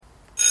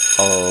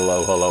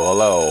Hello, hello,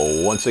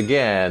 hello. Once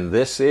again,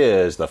 this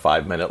is the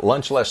 5-minute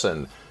lunch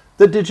lesson,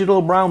 the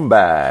digital brown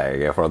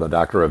bag for the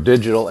Doctor of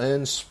Digital,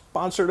 and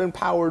sponsored and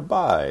powered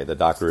by the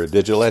Doctor of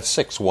Digital at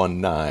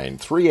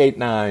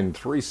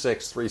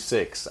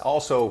 619-389-3636.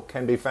 Also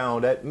can be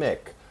found at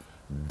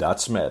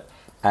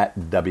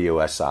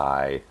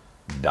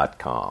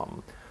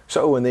mick.smith@wsi.com.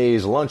 So in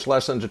these lunch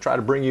lessons, I try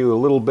to bring you a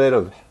little bit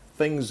of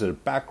things,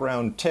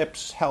 background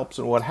tips, helps,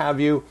 and what have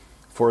you.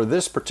 For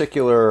this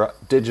particular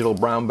digital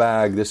brown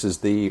bag, this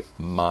is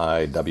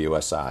my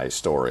WSI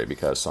story,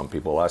 because some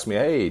people ask me,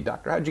 hey,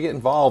 doctor, how'd you get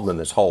involved in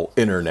this whole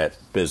internet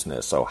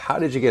business? So how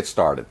did you get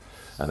started?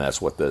 And that's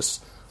what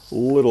this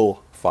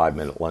little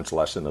 5-minute lunch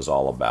lesson is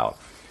all about.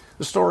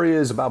 The story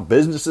is about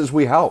businesses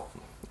we help,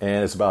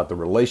 and it's about the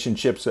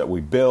relationships that we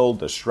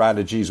build, the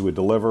strategies we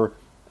deliver,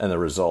 and the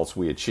results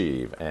we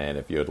achieve. And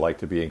if you'd like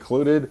to be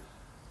included,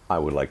 I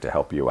would like to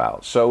help you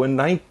out. So in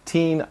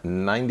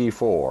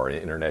 1994,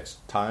 in internet's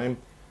time,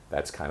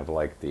 that's kind of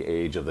like the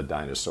age of the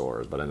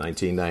dinosaurs. But in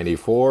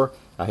 1994,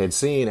 I had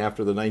seen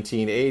after the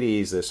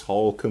 1980s, this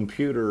whole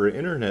computer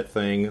internet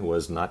thing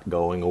was not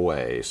going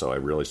away. So I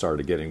really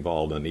started getting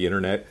involved in the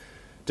internet,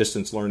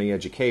 distance learning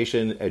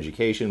education,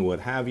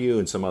 what have you,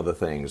 and some other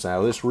things.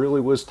 Now, this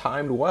really was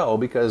timed well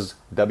because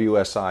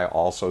WSI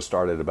also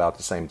started about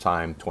the same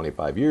time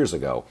 25 years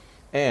ago.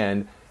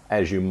 And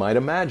as you might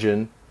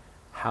imagine,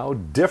 how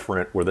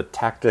different were the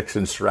tactics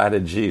and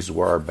strategies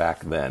were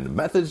back then.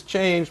 Methods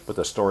changed, but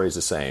the story's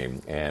the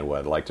same. And what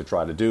I'd like to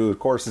try to do, of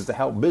course, is to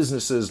help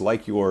businesses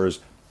like yours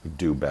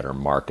do better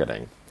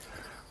marketing.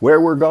 Where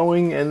we're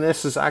going, and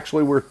this is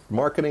actually where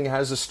marketing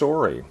has a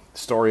story. The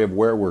story of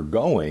where we're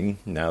going,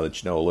 now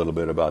that you know a little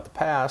bit about the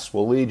past,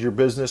 will lead your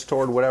business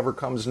toward whatever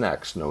comes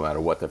next. No matter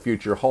what the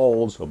future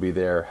holds, we'll be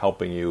there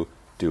helping you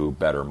do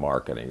better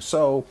marketing.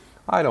 So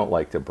I don't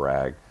like to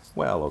brag.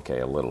 Well,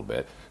 okay, a little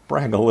bit.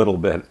 Brag a little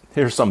bit.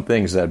 Here's some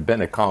things that have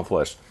been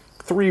accomplished.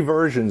 3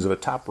 versions of a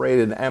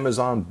top-rated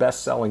Amazon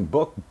best-selling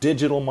book,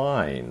 Digital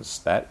Minds.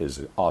 That is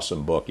an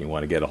awesome book. You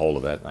want to get a hold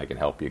of that, and I can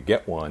help you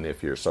get one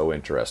if you're so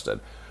interested.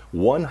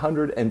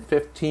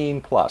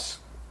 115 plus.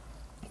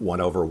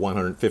 Won over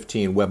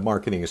 115 Web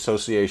Marketing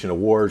Association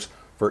awards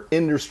for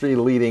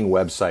industry-leading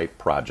website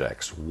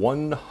projects.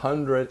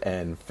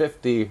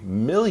 150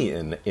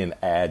 million in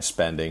ad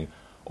spending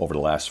over the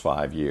last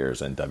 5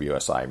 years, and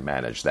WSI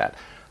managed that.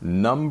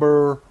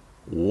 Number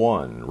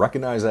 1,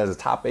 recognized as a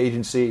top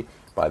agency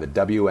by the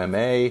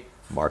WMA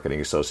Marketing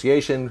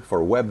Association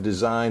for web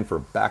design for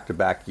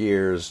back-to-back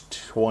years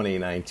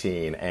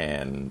 2019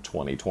 and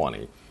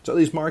 2020. So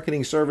these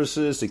marketing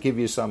services, to give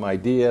you some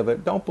idea,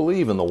 but don't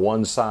believe in the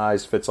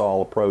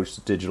one-size-fits-all approach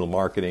to digital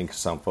marketing, because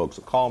some folks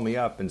will call me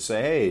up and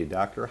say, hey,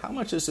 doctor, how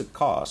much does it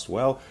cost?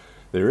 Well,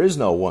 there is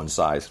no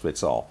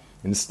one-size-fits-all.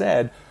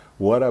 Instead,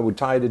 what I would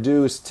try to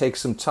do is take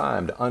some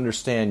time to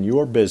understand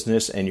your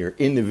business and your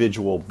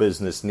individual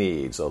business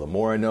needs. So the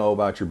more I know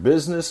about your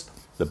business,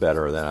 the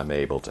better that I'm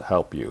able to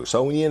help you.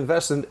 So when you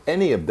invest in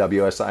any of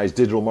WSI's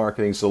digital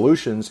marketing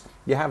solutions,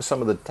 you have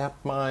some of the top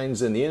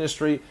minds in the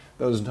industry.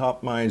 Those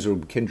top minds will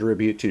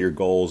contribute to your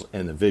goals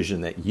and the vision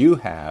that you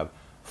have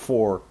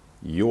for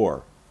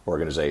your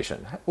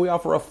organization. We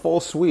offer a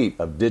full suite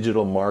of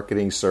digital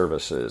marketing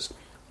services.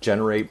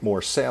 Generate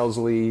more sales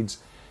leads,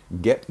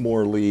 get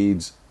more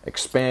leads,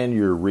 expand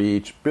your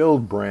reach,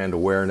 build brand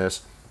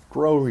awareness,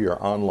 grow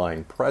your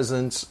online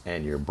presence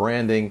and your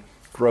branding,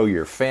 grow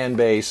your fan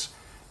base,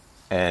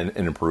 and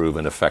improve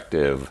an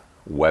effective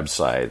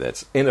website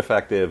that's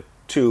ineffective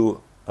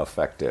to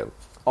effective.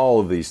 All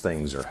of these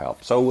things are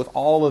helped. So with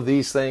all of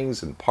these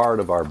things and part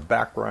of our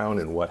background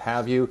and what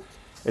have you,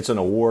 it's an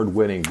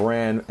award-winning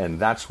brand, and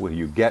that's what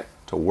you get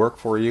to work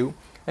for you.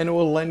 And it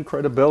will lend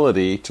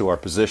credibility to our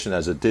position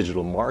as a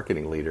digital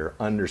marketing leader,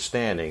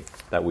 understanding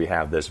that we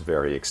have this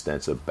very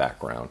extensive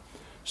background.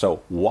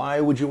 So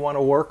why would you want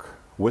to work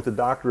with the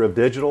Doctor of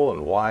Digital,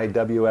 and why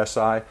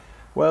WSI?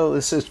 Well,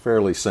 this is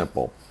fairly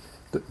simple.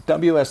 The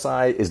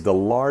WSI is the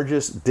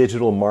largest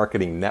digital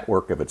marketing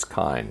network of its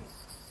kind.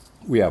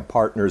 We have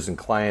partners and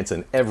clients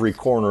in every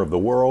corner of the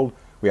world.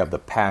 We have the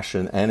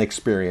passion and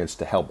experience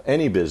to help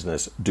any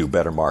business do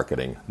better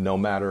marketing, no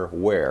matter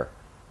where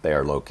they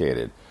are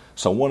located.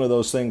 So one of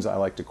those things I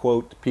like to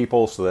quote to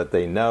people so that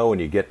they know,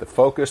 and you get the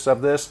focus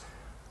of this: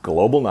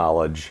 global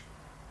knowledge,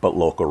 but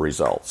local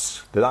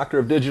results. The Doctor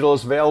of Digital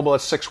is available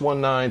at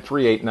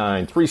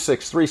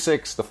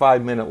 619-389-3636. The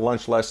 5-minute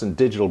lunch lesson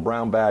digital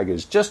brown bag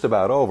is just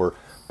about over.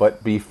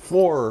 But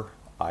before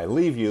I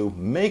leave you,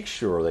 make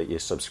sure that you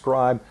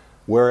subscribe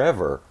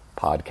wherever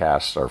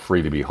podcasts are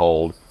free to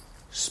behold.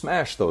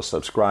 Smash those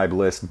subscribe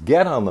lists,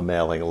 get on the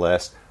mailing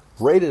list,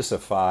 rate us a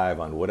 5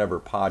 on whatever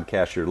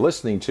podcast you're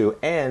listening to.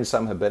 And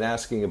some have been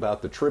asking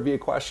about the trivia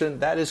question.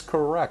 That is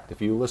correct.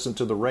 If you listen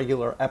to the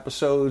regular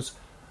episodes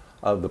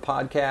of the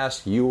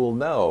podcast, you will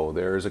know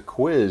there's a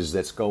quiz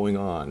that's going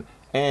on.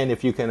 And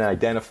if you can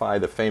identify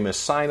the famous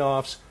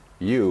sign-offs,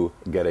 you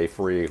get a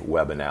free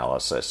web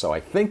analysis. So I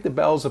think the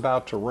bell's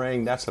about to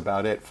ring. That's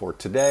about it for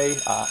today.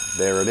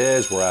 There it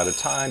is. We're out of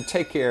time.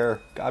 Take care.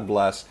 God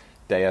bless.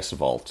 Deus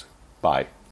Vult. Bye.